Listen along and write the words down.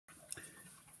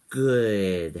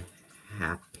Good,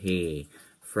 happy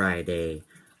Friday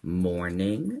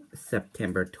morning,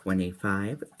 September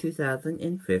 25,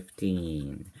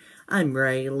 2015. I'm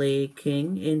Riley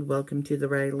King, and welcome to the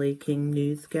Riley King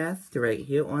Newscast right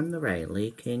here on the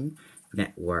Riley King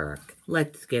Network.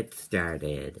 Let's get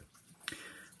started.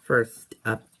 First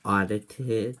up,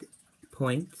 audited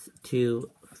points to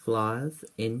flaws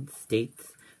in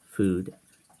state's food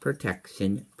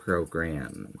protection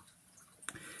program.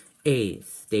 A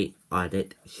state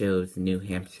audit shows New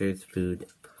Hampshire's food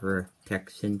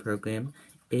protection program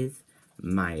is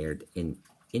mired in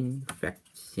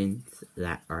infections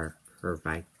that are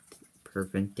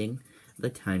preventing the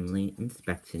timely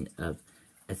inspection of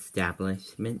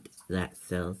establishment that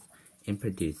sells and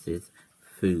produces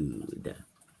food.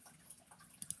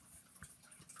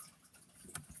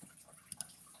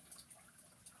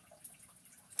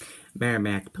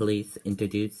 Merrimack Police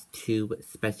introduced 2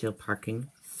 special parking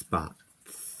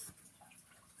spots.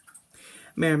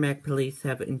 Merrimack Police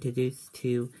have introduced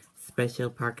 2 special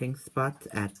parking spots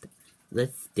at the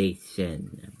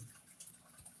station.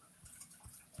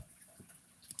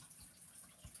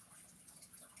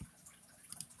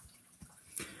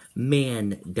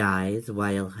 Man dies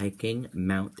while hiking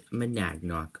Mount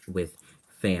Monadnock with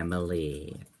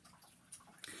family.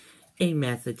 A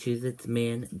Massachusetts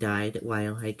man died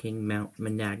while hiking Mount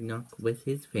Monadnock with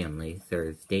his family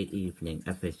Thursday evening,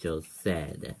 officials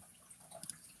said.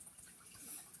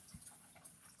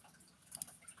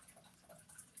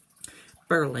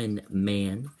 Berlin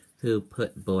man who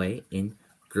put boy in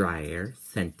dryer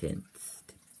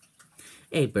sentenced.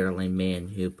 A Berlin man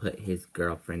who put his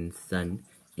girlfriend's son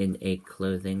in a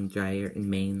clothing dryer in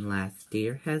Maine last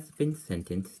year has been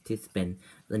sentenced to spend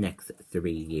the next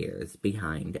 3 years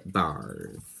behind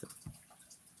bars.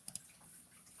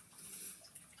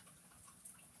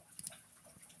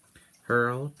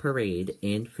 Hurl Parade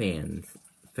and Fans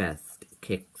Fest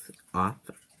kicks off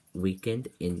weekend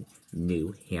in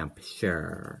New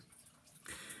Hampshire.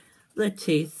 The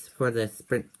chase for the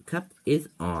Sprint Cup is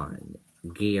on.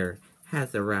 Gear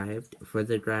has arrived for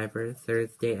the driver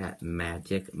Thursday at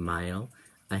Magic Mile,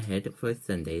 ahead for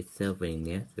Sunday's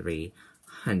Sylvania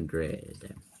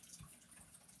 300.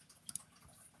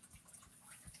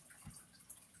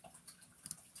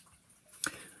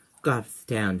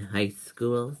 Goffstown High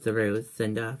School throws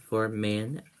send-off for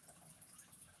man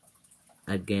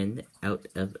again out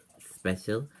of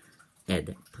special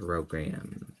ed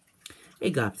program.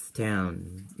 A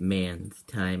Goffstown man's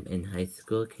time in high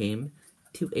school came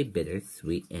to a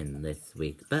bittersweet end this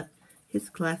week, but his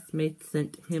classmates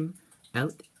sent him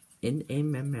out in a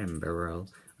memorable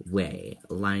way,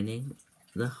 lining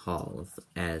the halls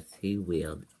as he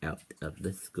wheeled out of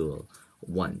the school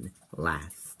one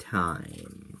last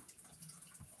time.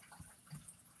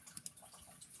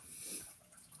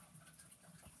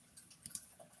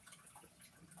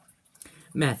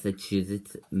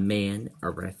 Massachusetts man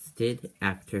arrested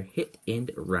after hit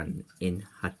and run in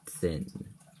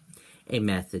Hudson. A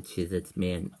Massachusetts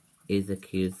man is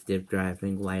accused of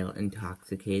driving while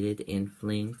intoxicated and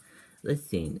fleeing the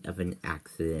scene of an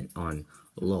accident on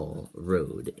Lowell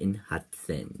Road in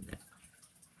Hudson.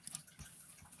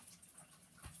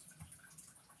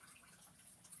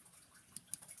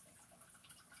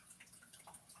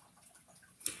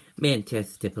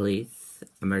 Manchester Police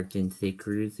emergency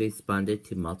crews responded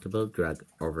to multiple drug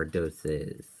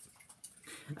overdoses.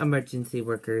 Emergency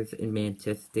workers in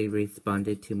Manchester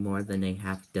responded to more than a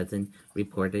half-dozen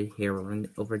reported heroin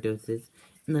overdoses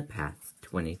in the past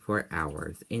 24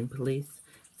 hours, and police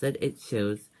said it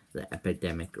shows the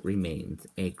epidemic remains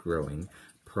a growing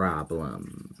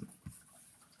problem.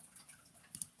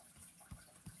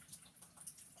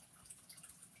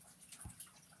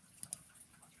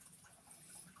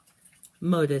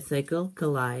 Motorcycle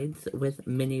collides with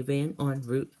minivan on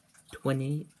Route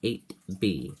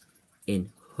 28B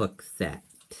in Hooksett.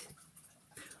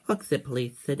 Hooksett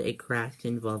police said a crash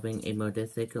involving a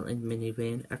motorcycle and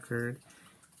minivan occurred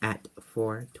at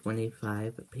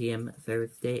 4:25 p.m.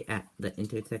 Thursday at the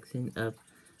intersection of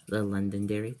the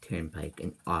Londonderry Turnpike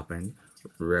and Auburn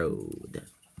Road.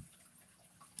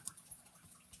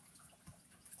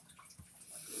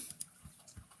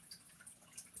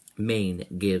 Maine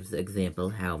gives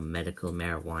example how medical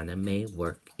marijuana may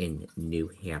work in New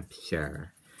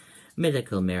Hampshire.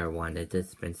 Medical marijuana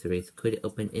dispensaries could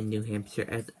open in New Hampshire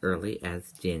as early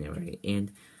as January,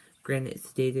 and Granite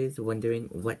Staters wondering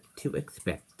what to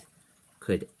expect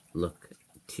could look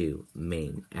to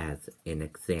Maine as an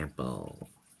example.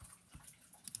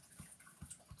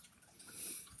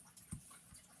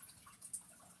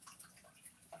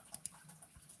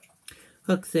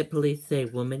 Hooksett police say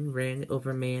woman ran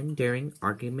over man during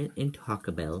argument in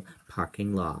Taco Bell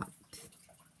parking lot.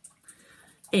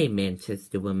 A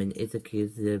Manchester woman is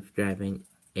accused of driving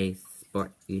a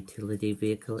sport utility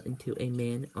vehicle into a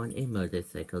man on a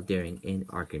motorcycle during an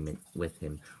argument with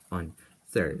him on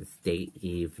Thursday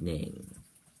evening.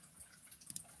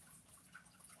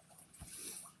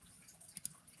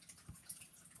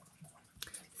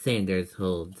 Sanders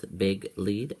holds big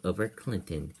lead over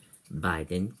Clinton.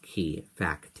 Biden key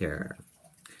factor.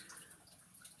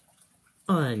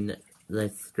 On the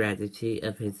strategy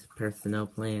of his personal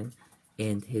plan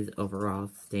and his overall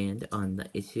stand on the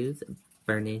issues,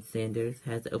 Bernie Sanders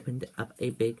has opened up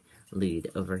a big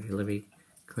lead over Hillary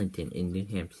Clinton in New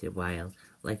Hampshire, while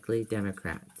likely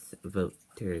Democrats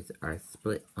voters are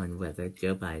split on whether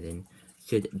Joe Biden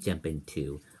should jump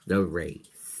into the race.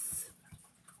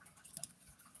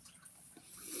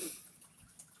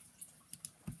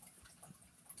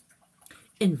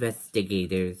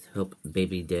 Investigators hope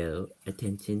Baby Doe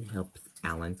attention helps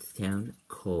Allenstown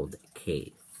cold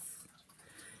case.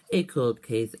 A cold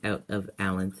case out of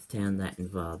Allenstown that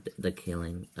involved the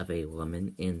killing of a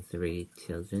woman and 3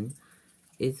 children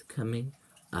is coming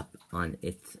up on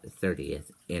its 30th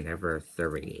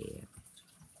anniversary.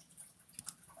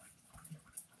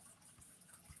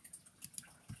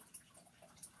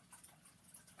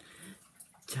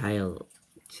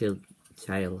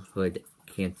 Childhood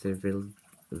Cancer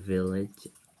Village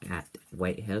at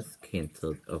White House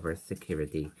canceled over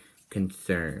security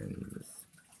concerns.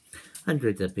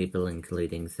 Hundreds of people,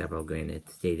 including several Granite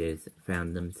Staters,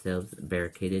 found themselves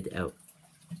barricaded out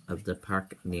of the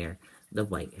park near the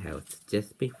White House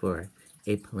just before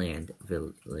a planned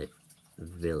village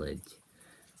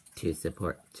to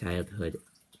support childhood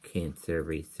cancer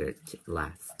research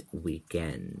last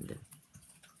weekend.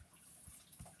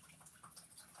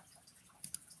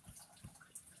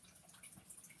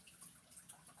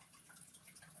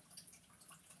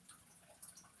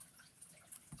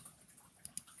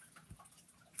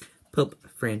 Pope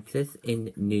Francis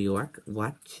in New York,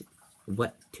 what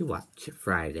to watch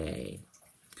Friday.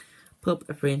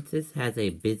 Pope Francis has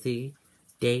a busy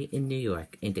day in New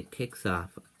York, and it kicks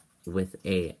off with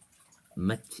a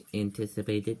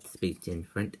much-anticipated speech in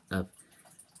front of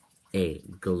a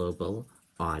global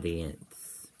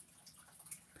audience.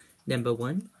 Number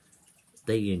 1,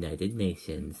 the United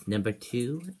Nations. Number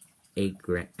 2,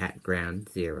 at Ground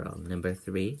Zero. Number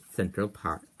 3, Central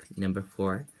Park. Number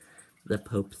 4, the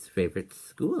Pope's favorite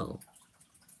school.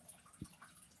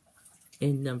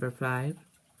 And number 5,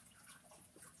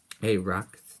 a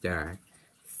rock star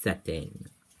setting.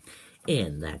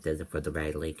 And that does it for the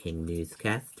Riley King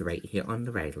Newscast right here on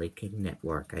the Riley King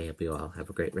Network. I hope you all have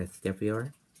a great rest of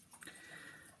your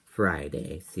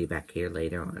Friday. See you back here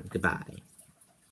later on. Goodbye.